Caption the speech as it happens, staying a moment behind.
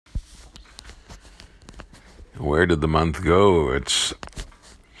Where did the month go? It's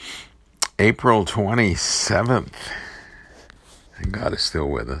April 27th, and God is still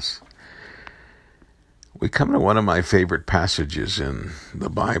with us. We come to one of my favorite passages in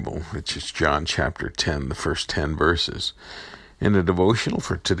the Bible, which is John chapter 10, the first 10 verses, in a devotional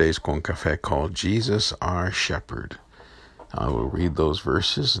for today's Con Café called Jesus Our Shepherd. I will read those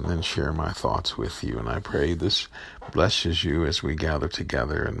verses and then share my thoughts with you, and I pray this blesses you as we gather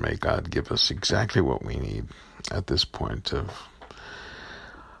together, and may God give us exactly what we need at this point of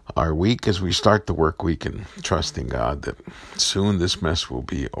our week as we start the work week, and trusting God that soon this mess will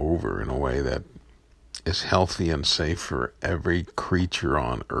be over in a way that is healthy and safe for every creature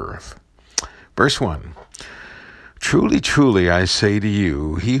on earth. Verse 1. Truly, truly, I say to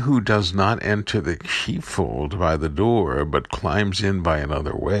you, he who does not enter the sheepfold by the door, but climbs in by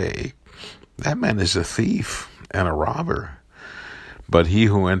another way, that man is a thief and a robber. But he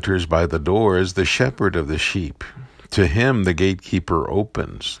who enters by the door is the shepherd of the sheep. To him the gatekeeper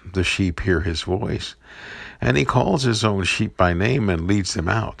opens. The sheep hear his voice, and he calls his own sheep by name and leads them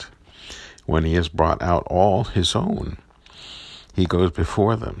out. When he has brought out all his own, he goes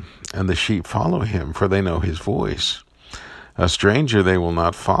before them, and the sheep follow him, for they know his voice. A stranger they will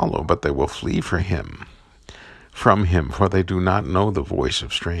not follow, but they will flee from him, for they do not know the voice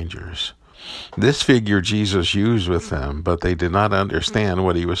of strangers. This figure Jesus used with them, but they did not understand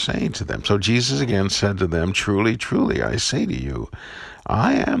what he was saying to them. So Jesus again said to them, Truly, truly, I say to you,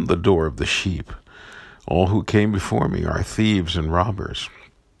 I am the door of the sheep. All who came before me are thieves and robbers,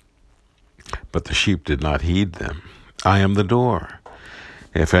 but the sheep did not heed them. I am the door.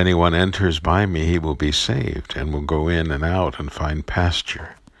 If anyone enters by me, he will be saved, and will go in and out and find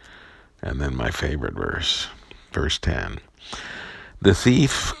pasture. And then my favorite verse, verse 10. The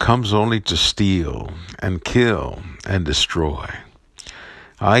thief comes only to steal and kill and destroy.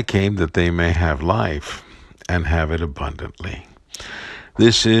 I came that they may have life and have it abundantly.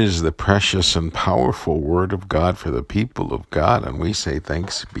 This is the precious and powerful word of God for the people of God, and we say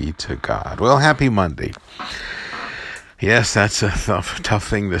thanks be to God. Well, happy Monday. Yes, that's a tough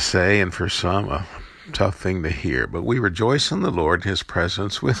thing to say, and for some, a tough thing to hear. But we rejoice in the Lord, his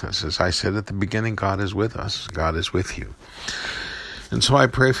presence with us. As I said at the beginning, God is with us. God is with you. And so I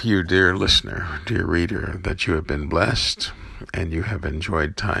pray for you, dear listener, dear reader, that you have been blessed and you have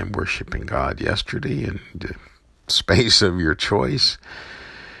enjoyed time worshiping God yesterday in the space of your choice.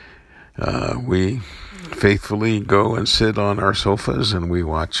 We faithfully go and sit on our sofas and we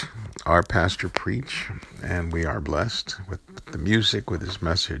watch our pastor preach, and we are blessed with the music, with his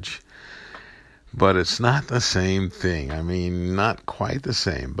message. But it's not the same thing. I mean, not quite the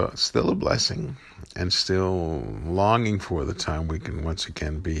same, but still a blessing, and still longing for the time we can once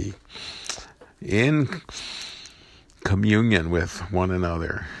again be in communion with one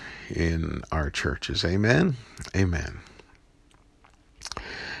another in our churches. Amen? Amen.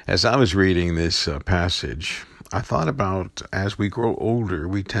 As I was reading this passage, I thought about, as we grow older,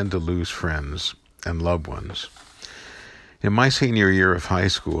 we tend to lose friends and loved ones. In my senior year of high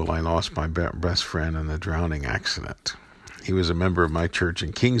school, I lost my best friend in a drowning accident. He was a member of my church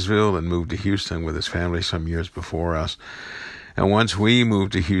in Kingsville and moved to Houston with his family some years before us. And once we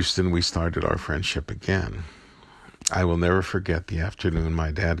moved to Houston, we started our friendship again. I will never forget the afternoon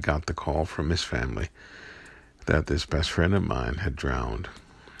my dad got the call from his family that this best friend of mine had drowned.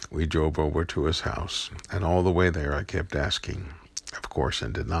 We drove over to his house, and all the way there I kept asking, of course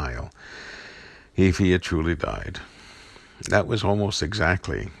in denial, if he had truly died. That was almost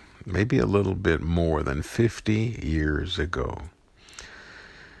exactly, maybe a little bit more than 50 years ago.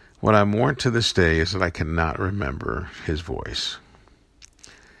 What I mourn to this day is that I cannot remember his voice.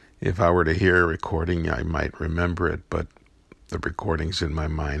 If I were to hear a recording, I might remember it, but the recordings in my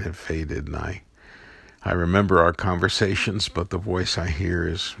mind have faded, and I remember our conversations, but the voice I hear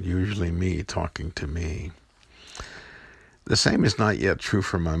is usually me talking to me. The same is not yet true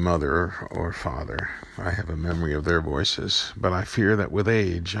for my mother or father. I have a memory of their voices, but I fear that with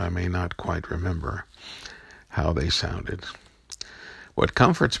age I may not quite remember how they sounded. What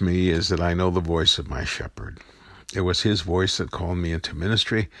comforts me is that I know the voice of my shepherd. It was his voice that called me into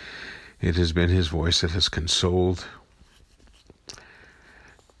ministry. It has been his voice that has consoled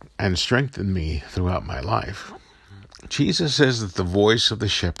and strengthened me throughout my life. Jesus says that the voice of the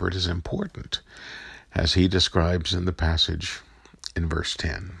shepherd is important, as he describes in the passage in verse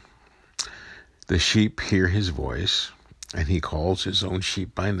 10. The sheep hear his voice, and he calls his own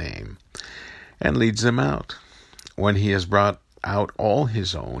sheep by name and leads them out. When he has brought out all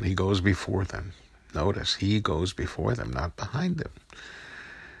his own, he goes before them. Notice, he goes before them, not behind them.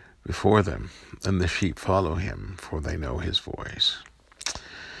 Before them, and the sheep follow him, for they know his voice.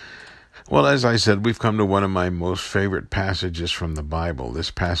 Well, as I said, we've come to one of my most favorite passages from the Bible.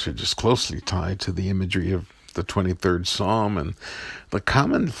 This passage is closely tied to the imagery of the 23rd Psalm and the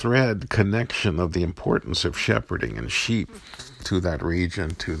common thread connection of the importance of shepherding and sheep to that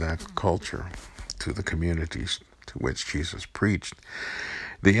region, to that culture, to the communities to which Jesus preached.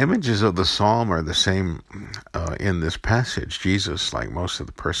 The images of the psalm are the same in this passage. Jesus, like most of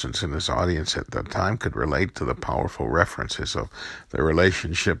the persons in his audience at that time, could relate to the powerful references of the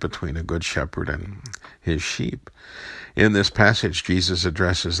relationship between a good shepherd and his sheep. In this passage, Jesus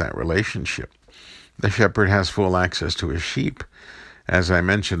addresses that relationship. The shepherd has full access to his sheep. As I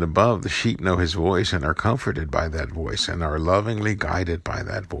mentioned above, the sheep know his voice and are comforted by that voice and are lovingly guided by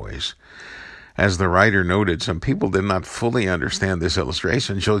that voice. As the writer noted, some people did not fully understand this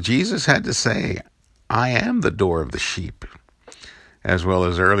illustration, so Jesus had to say, I am the door of the sheep, as well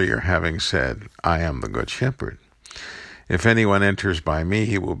as earlier having said, I am the good shepherd. If anyone enters by me,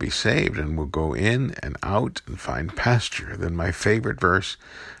 he will be saved and will go in and out and find pasture. Then my favorite verse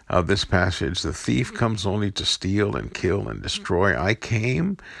of this passage, the thief comes only to steal and kill and destroy.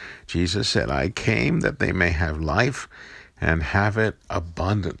 Jesus said, I came that they may have life and have it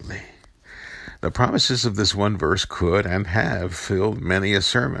abundantly. The promises of this one verse could and have filled many a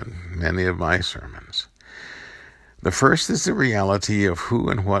sermon, many of my sermons. The first is the reality of who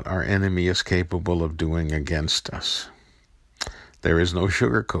and what our enemy is capable of doing against us. There is no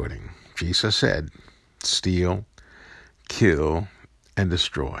sugarcoating. Jesus said, steal, kill, and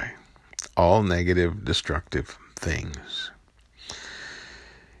destroy. All negative, destructive things.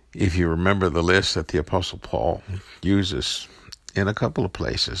 If you remember the list that the Apostle Paul uses in a couple of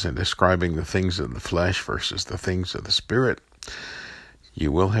places in describing the things of the flesh versus the things of the spirit, you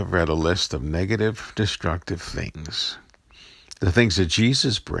will have read a list of negative, destructive things. The things that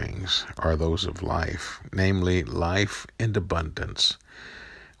Jesus brings are those of life, namely life in abundance,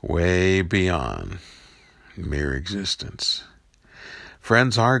 way beyond mere existence.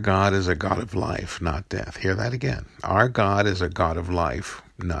 Friends, our God is a God of life, not death. Hear that again. Our God is a God of life,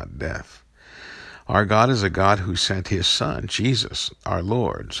 not death. Our God is a God who sent his Son, Jesus, our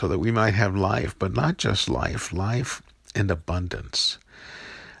Lord, so that we might have life, but not just life, life in abundance.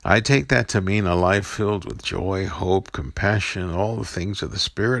 I take that to mean a life filled with joy, hope, compassion, all the things of the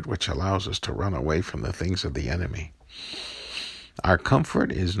Spirit, which allows us to run away from the things of the enemy. Our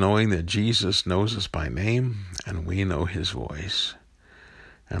comfort is knowing that Jesus knows us by name and we know his voice.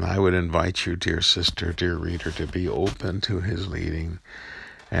 And I would invite you, dear sister, dear reader, to be open to his leading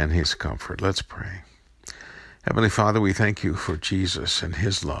and his comfort. Let's pray. Heavenly Father, we thank you for Jesus and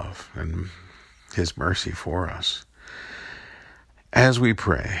his love and his mercy for us. As we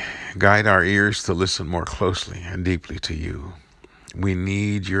pray, guide our ears to listen more closely and deeply to you. We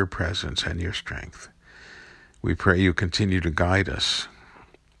need your presence and your strength. We pray you continue to guide us,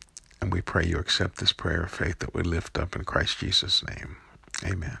 and we pray you accept this prayer of faith that we lift up in Christ Jesus' name.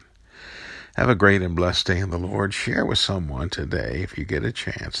 Amen. Have a great and blessed day in the Lord. Share with someone today, if you get a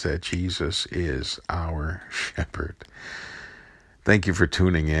chance, that Jesus is our shepherd. Thank you for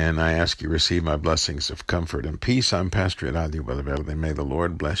tuning in. I ask you to receive my blessings of comfort and peace. I'm Pastor Eladio Valverde. May the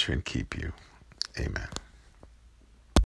Lord bless you and keep you. Amen.